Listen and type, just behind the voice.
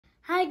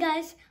Hi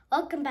guys,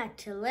 welcome back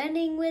to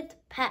Learning with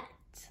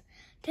Pets.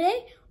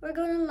 Today we're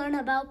going to learn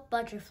about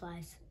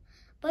butterflies.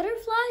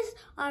 Butterflies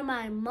are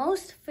my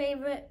most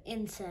favorite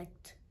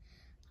insect.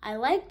 I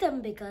like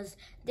them because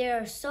they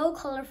are so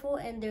colorful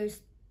and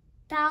there's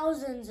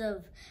thousands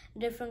of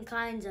different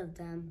kinds of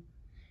them.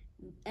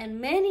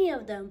 And many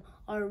of them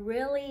are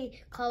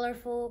really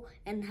colorful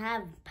and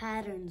have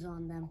patterns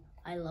on them.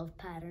 I love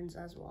patterns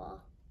as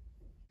well.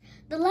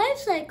 The life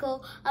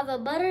cycle of a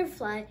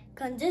butterfly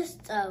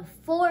consists of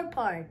 4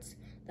 parts.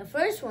 The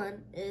first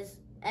one is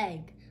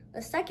egg.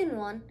 The second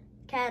one,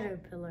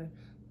 caterpillar.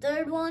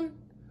 Third one,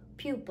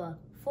 pupa.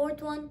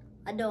 Fourth one,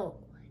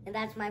 adult. And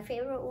that's my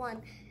favorite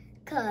one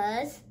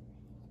because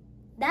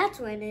that's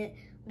when it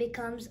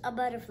becomes a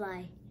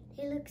butterfly.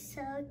 They look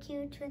so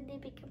cute when they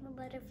become a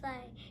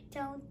butterfly,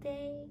 don't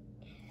they?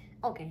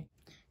 Okay.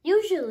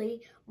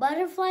 Usually,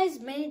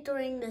 butterflies mate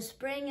during the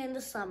spring and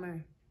the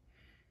summer.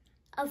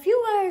 A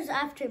few hours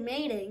after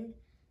mating,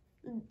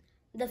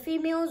 the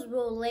females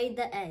will lay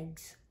the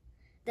eggs.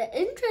 The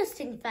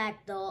interesting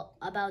fact though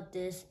about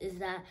this is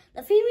that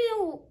the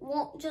female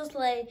won't just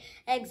lay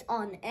eggs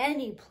on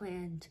any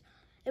plant.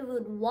 It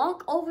would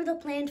walk over the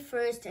plant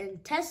first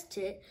and test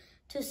it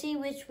to see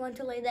which one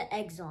to lay the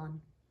eggs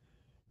on.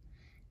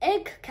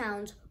 Egg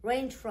counts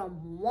range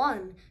from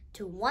 1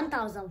 to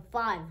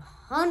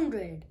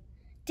 1,500.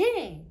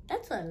 Dang,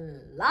 that's a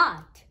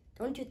lot,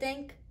 don't you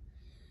think?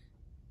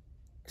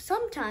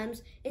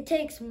 Sometimes it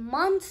takes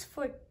months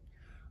for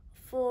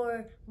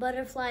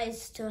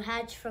butterflies to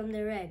hatch from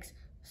their eggs.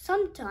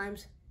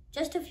 Sometimes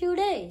just a few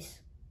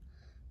days.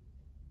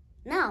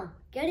 Now,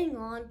 getting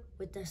on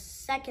with the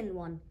second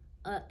one,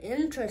 an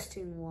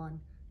interesting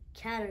one,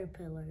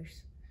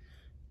 caterpillars.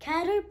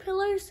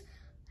 Caterpillars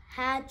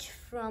hatch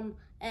from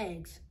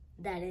eggs,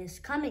 that is,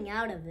 coming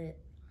out of it.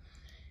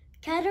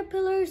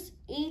 Caterpillars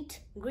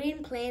eat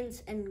green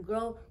plants and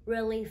grow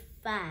really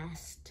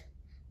fast.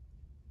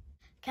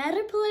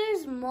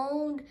 Caterpillars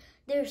mold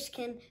their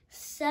skin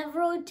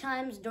several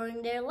times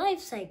during their life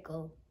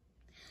cycle.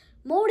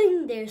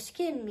 Molding their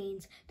skin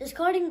means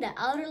discarding the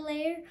outer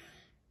layer,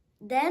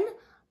 then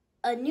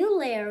a new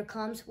layer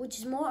comes which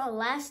is more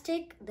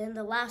elastic than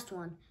the last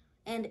one,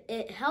 and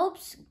it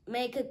helps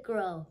make it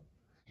grow.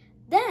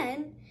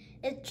 Then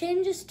it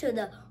changes to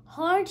the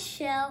hard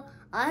shell,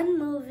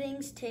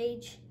 unmoving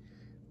stage,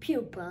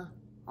 pupa,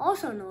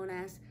 also known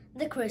as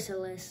the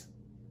chrysalis.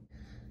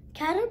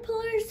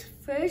 Caterpillars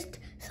first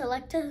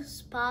select a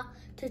spot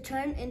to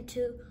turn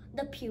into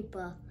the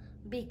pupa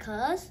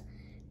because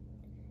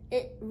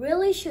it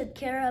really should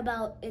care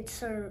about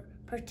its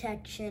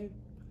protection.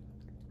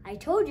 I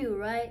told you,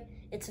 right?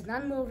 It's an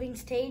unmoving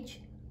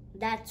stage.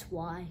 That's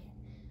why.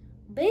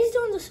 Based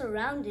on the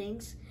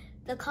surroundings,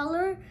 the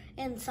color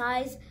and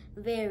size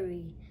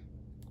vary,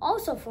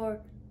 also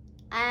for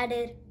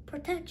added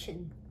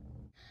protection.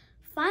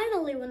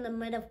 Finally, when the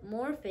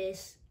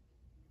metamorphosis,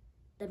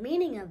 the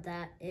meaning of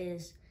that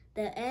is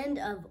the end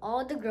of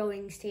all the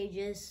growing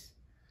stages,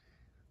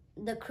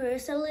 the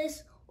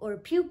chrysalis or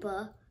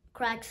pupa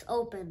cracks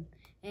open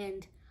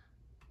and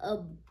a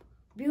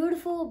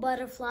beautiful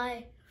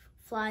butterfly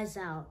flies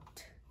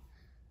out.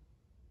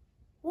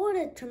 What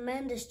a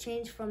tremendous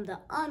change from the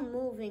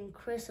unmoving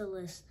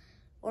chrysalis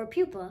or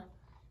pupa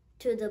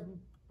to the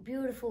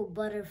beautiful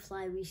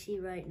butterfly we see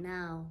right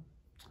now.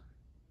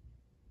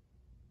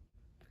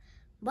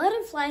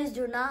 Butterflies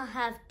do not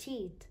have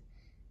teeth.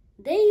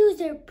 They use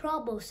their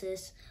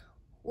proboscis,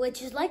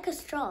 which is like a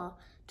straw,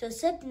 to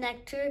sip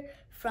nectar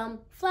from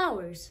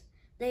flowers.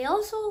 They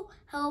also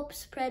help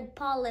spread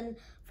pollen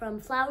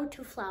from flower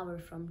to flower,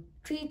 from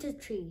tree to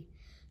tree.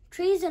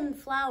 Trees and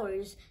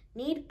flowers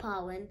need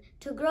pollen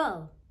to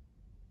grow.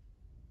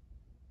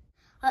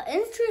 An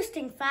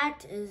interesting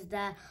fact is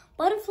that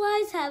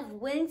butterflies have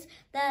wings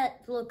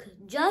that look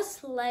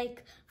just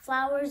like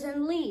flowers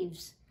and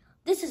leaves.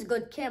 This is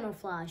good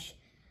camouflage.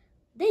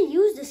 They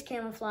use this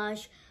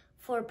camouflage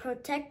for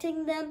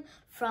protecting them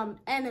from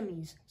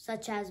enemies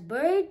such as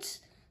birds,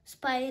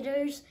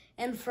 spiders,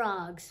 and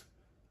frogs.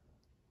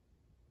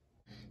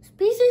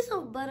 Species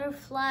of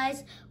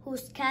butterflies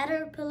whose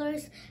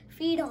caterpillars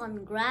feed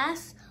on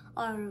grass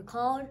are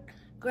called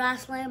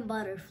grassland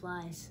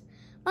butterflies.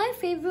 My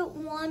favorite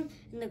one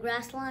in the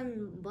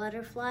grassland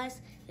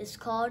butterflies is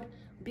called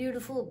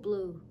beautiful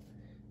blue.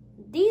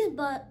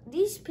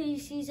 These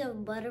species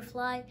of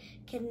butterfly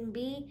can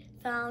be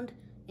found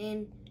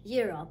in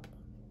Europe.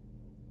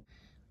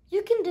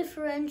 You can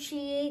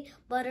differentiate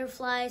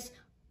butterflies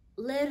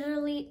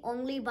literally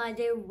only by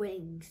their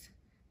wings.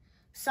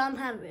 Some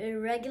have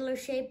irregular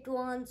shaped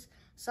ones,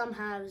 some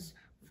have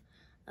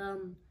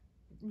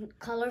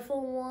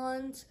colorful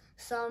ones,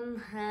 some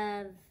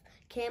have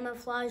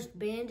camouflaged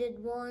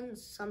banded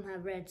ones, some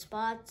have red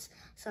spots,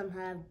 some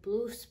have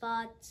blue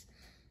spots.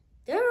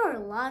 There are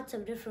lots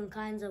of different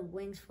kinds of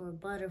wings for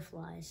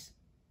butterflies.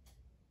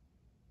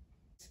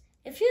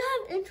 If you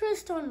have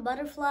interest on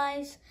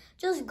butterflies,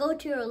 just go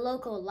to your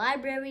local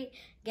library,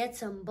 get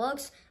some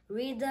books,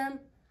 read them,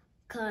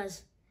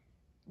 because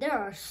there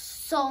are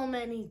so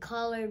many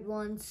colored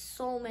ones,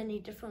 so many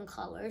different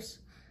colors.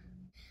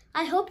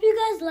 I hope you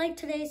guys liked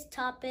today's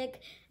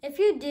topic. If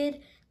you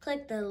did,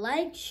 click the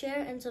like,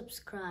 share, and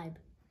subscribe.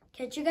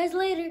 Catch you guys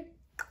later.